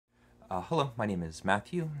Hello, my name is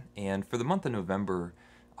Matthew, and for the month of November,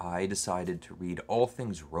 I decided to read all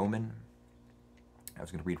things Roman. I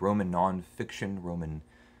was going to read Roman nonfiction, Roman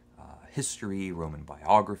history, Roman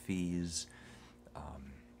biographies.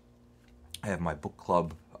 I have my book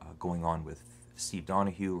club going on with Steve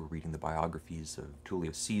Donahue. We're reading the biographies of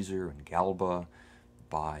Julius Caesar and Galba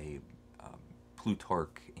by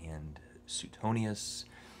Plutarch and Suetonius.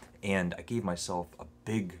 And I gave myself a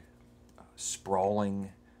big, sprawling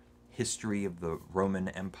history of the Roman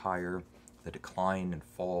Empire, the decline and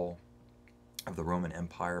fall of the Roman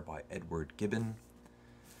Empire by Edward Gibbon.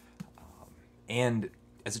 And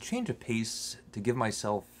as a change of pace, to give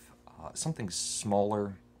myself something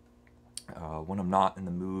smaller when I'm not in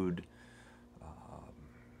the mood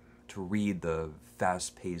to read the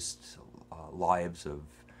fast-paced lives of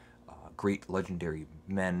great legendary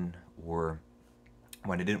men, or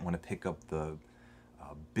when I didn't want to pick up the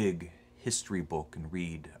big history book and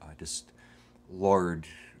read just large,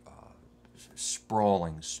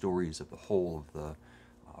 sprawling stories of the whole of the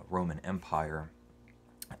Roman Empire,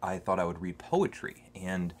 I thought I would read poetry.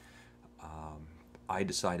 And I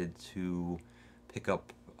decided to pick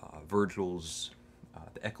up Virgil's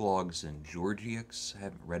the Eclogues and Georgics. I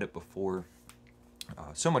haven't read it before.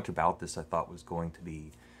 So much about this I thought was going to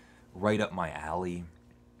be right up my alley.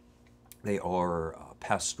 They are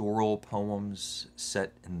pastoral poems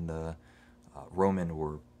set in the Roman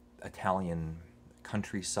or Italian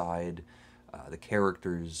countryside. The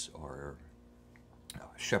characters are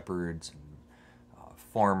shepherds and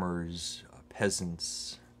farmers,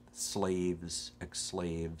 peasants, slaves,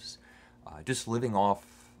 ex-slaves, just living off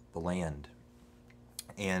the land.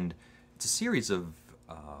 And it's a series of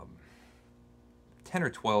 10 or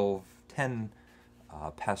 12, 10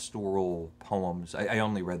 pastoral poems. I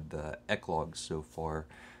only read the Eclogues so far.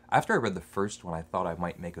 After I read the first one, I thought I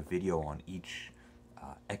might make a video on each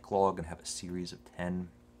Eclogue and have a series of 10.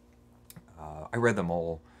 I read them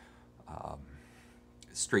all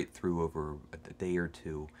straight through over a day or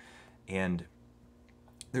two, and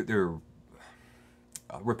they're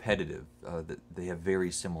repetitive. They have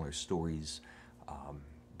very similar stories.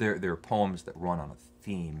 They're poems that run on a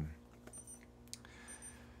theme.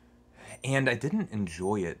 And I didn't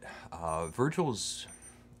enjoy it. Virgil's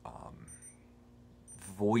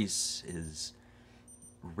voice is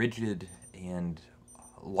rigid and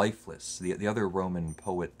lifeless. The other Roman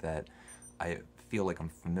poet that I feel like I'm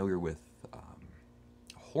familiar with,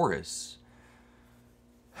 Horace,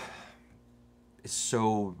 is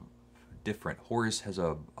so different. Horace has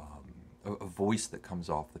a voice that comes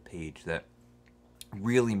off the page that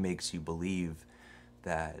really makes you believe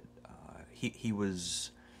that he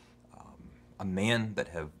was a man that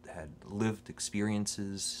had lived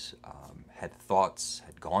experiences, had thoughts,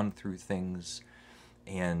 had gone through things,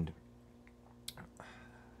 and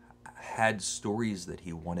had stories that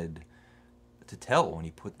he wanted to tell, and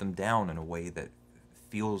he put them down in a way that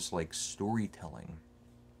feels like storytelling.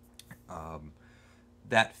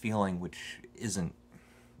 That feeling, which isn't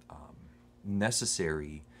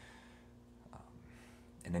necessary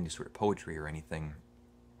in any sort of poetry or anything,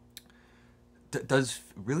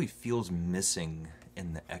 really feels missing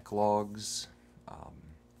in the Eclogues,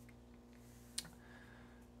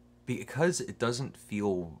 because it doesn't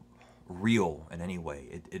feel real in any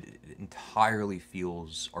way. It entirely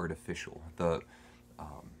feels artificial.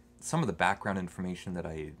 Some of the background information that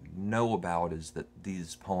I know about is that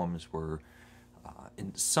these poems were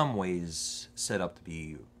in some ways set up to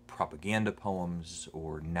be propaganda poems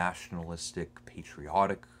or nationalistic,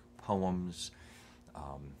 patriotic poems.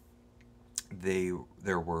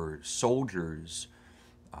 There were soldiers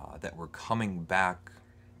that were coming back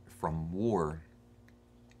from war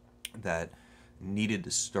that needed to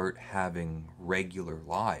start having regular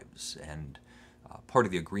lives, and part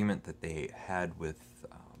of the agreement that they had with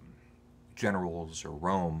generals or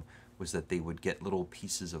Rome was that they would get little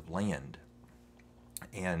pieces of land.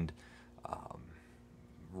 And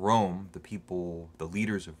Rome, the people, the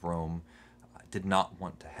leaders of Rome, did not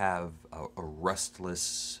want to have a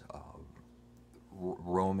restless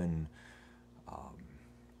Roman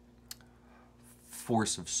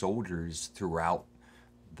force of soldiers throughout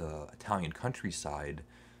the Italian countryside,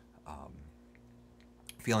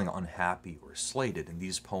 feeling unhappy or slighted. And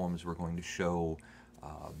these poems were going to show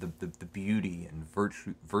the beauty and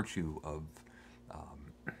virtue of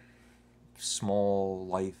small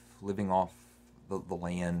life, living off the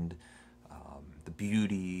land, the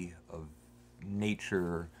beauty of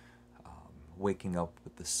nature, waking up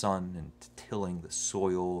with the sun and tilling the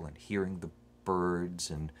soil and hearing the birds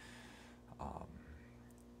and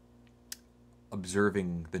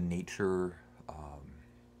observing the nature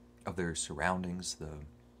of their surroundings, the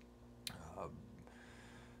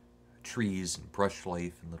trees and brush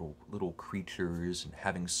life and little creatures and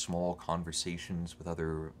having small conversations with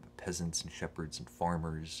other peasants and shepherds and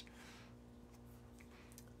farmers.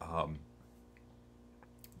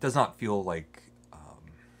 Does not feel like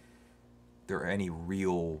there are any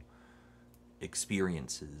real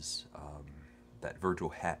experiences that Virgil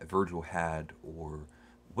had or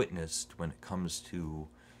witnessed when it comes to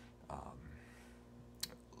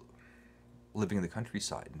living in the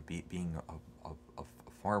countryside and being a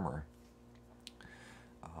farmer.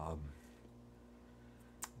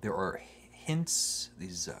 There are hints,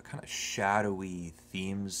 these kind of shadowy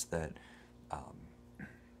themes that are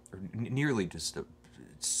nearly just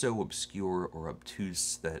so obscure or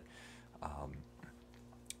obtuse that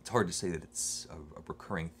it's hard to say that it's a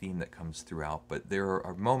recurring theme that comes throughout, but there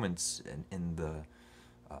are moments in the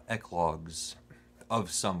Eclogues of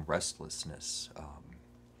some restlessness,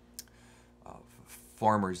 of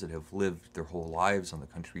farmers that have lived their whole lives on the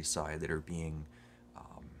countryside that are being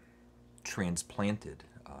transplanted,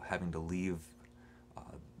 having to leave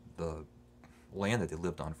the land that they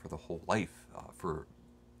lived on for the whole life, for,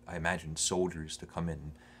 I imagine, soldiers to come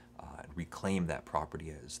in and reclaim that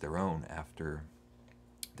property as their own after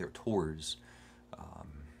their tours,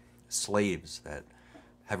 slaves that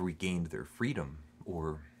have regained their freedom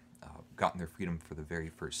or gotten their freedom for the very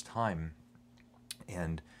first time,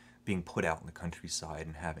 and being put out in the countryside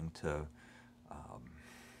and having to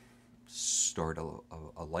start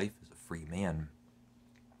a life as a free man.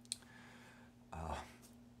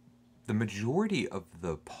 The majority of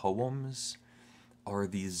the poems are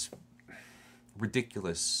these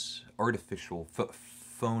ridiculous, artificial,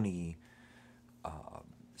 phony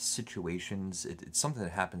situations. It's something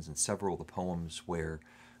that happens in several of the poems where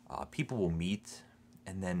people will meet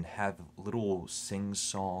and then have little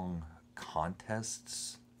sing-song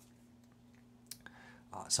contests.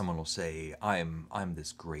 Someone will say, I'm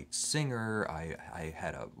this great singer, I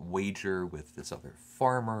had a wager with this other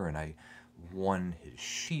farmer and I won his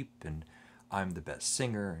sheep and I'm the best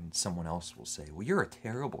singer. And someone else will say, well, you're a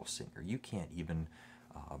terrible singer, you can't even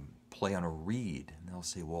play on a reed. And they'll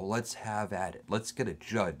say, well, let's have at it, let's get a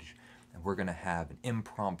judge and we're going to have an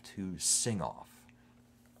impromptu sing-off.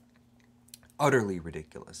 Utterly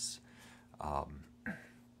ridiculous.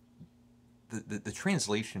 The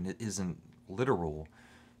translation isn't literal,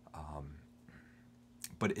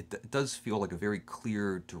 but it does feel like a very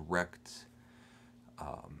clear, direct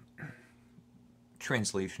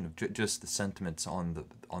translation of just the sentiments on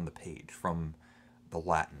the page from the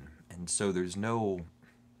Latin, and so there's no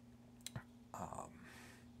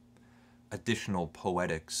additional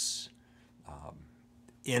poetics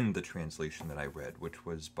in the translation that I read, which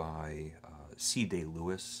was by C.D.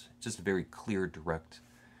 Lewis. Just a very clear, direct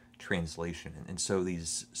translation, and so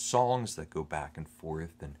these songs that go back and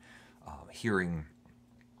forth, and hearing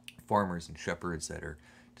farmers and shepherds that are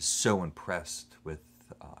just so impressed with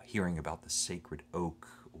hearing about the sacred oak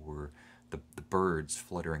or the birds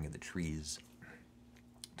fluttering in the trees,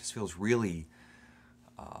 just feels really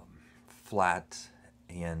flat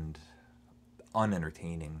and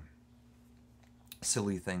unentertaining.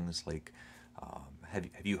 Silly things like, have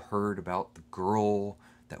you heard about the girl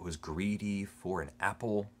that was greedy for an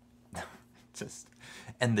apple? Just,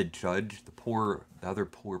 and the judge, the other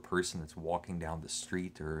poor person that's walking down the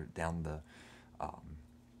street or down the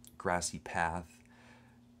grassy path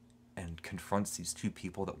and confronts these two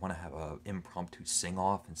people that want to have a impromptu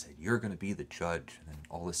sing-off and say, you're going to be the judge. And then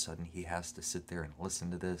all of a sudden he has to sit there and listen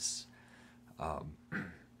to this.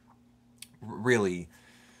 Really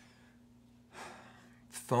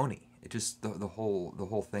phony. It just, the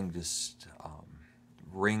whole thing just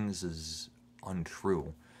rings as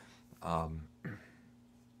untrue.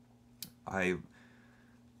 I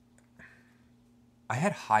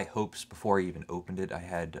had high hopes before I even opened it. I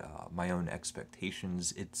had my own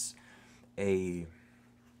expectations. It's a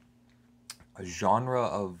subgenre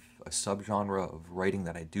of writing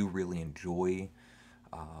that I do really enjoy.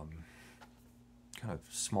 Kind of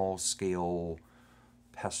small scale,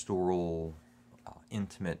 pastoral,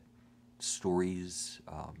 intimate stories.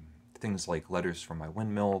 Things like Letters from My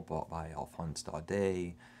Windmill by Alphonse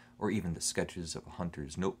Daudet, or even the Sketches of a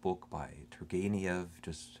Hunter's Notebook by Turgenev,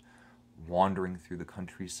 just wandering through the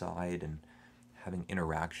countryside and having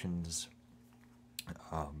interactions.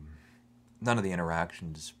 None of the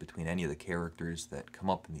interactions between any of the characters that come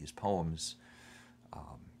up in these poems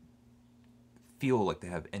feel like they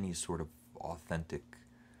have any sort of authentic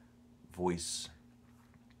voice.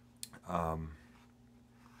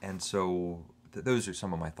 And so those are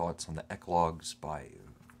some of my thoughts on the Eclogues by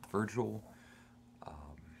Virgil.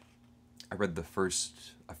 I read the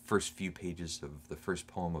first few pages of the first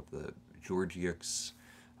poem of the Georgics.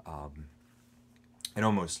 It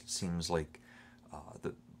almost seems like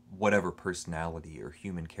the whatever personality or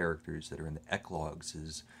human characters that are in the Eclogues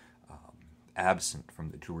is absent from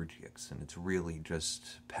the Georgics, and it's really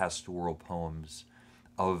just pastoral poems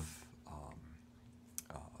of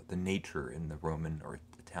the nature in the Roman or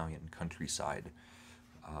Italian countryside.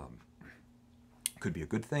 Could be a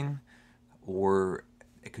good thing, or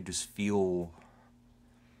it could just feel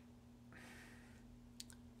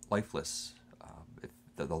lifeless. If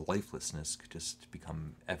the lifelessness could just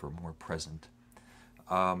become ever more present.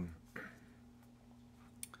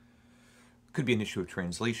 Could be an issue of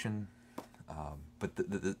translation, but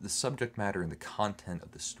the subject matter and the content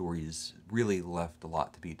of the stories really left a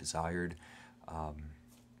lot to be desired.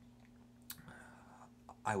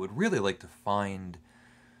 I would really like to find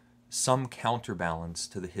some counterbalance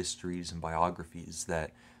to the histories and biographies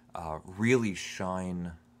that really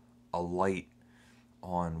shine a light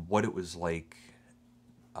on what it was like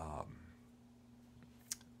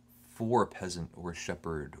for a peasant or a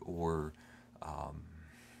shepherd or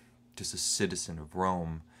just a citizen of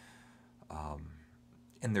Rome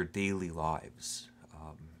in their daily lives,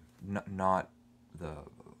 not the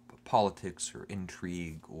politics or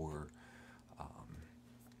intrigue or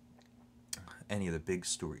any of the big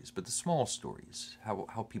stories, but the small stories,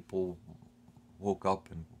 how people woke up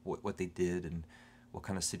and what they did and what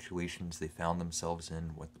kind of situations they found themselves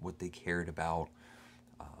in, what they cared about.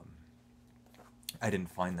 I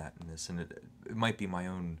didn't find that in this, and it might be my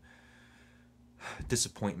own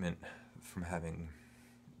disappointment from having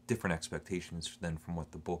different expectations than from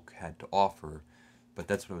what the book had to offer, but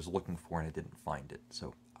that's what I was looking for and I didn't find it,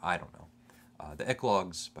 so I don't know. The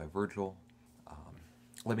Eclogues by Virgil.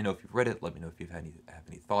 Let me know if you've read it. Let me know if you have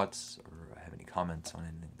any thoughts or have any comments on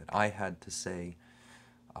anything that I had to say.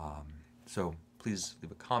 So please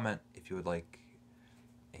leave a comment if you would like,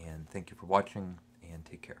 and thank you for watching, and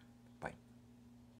take care.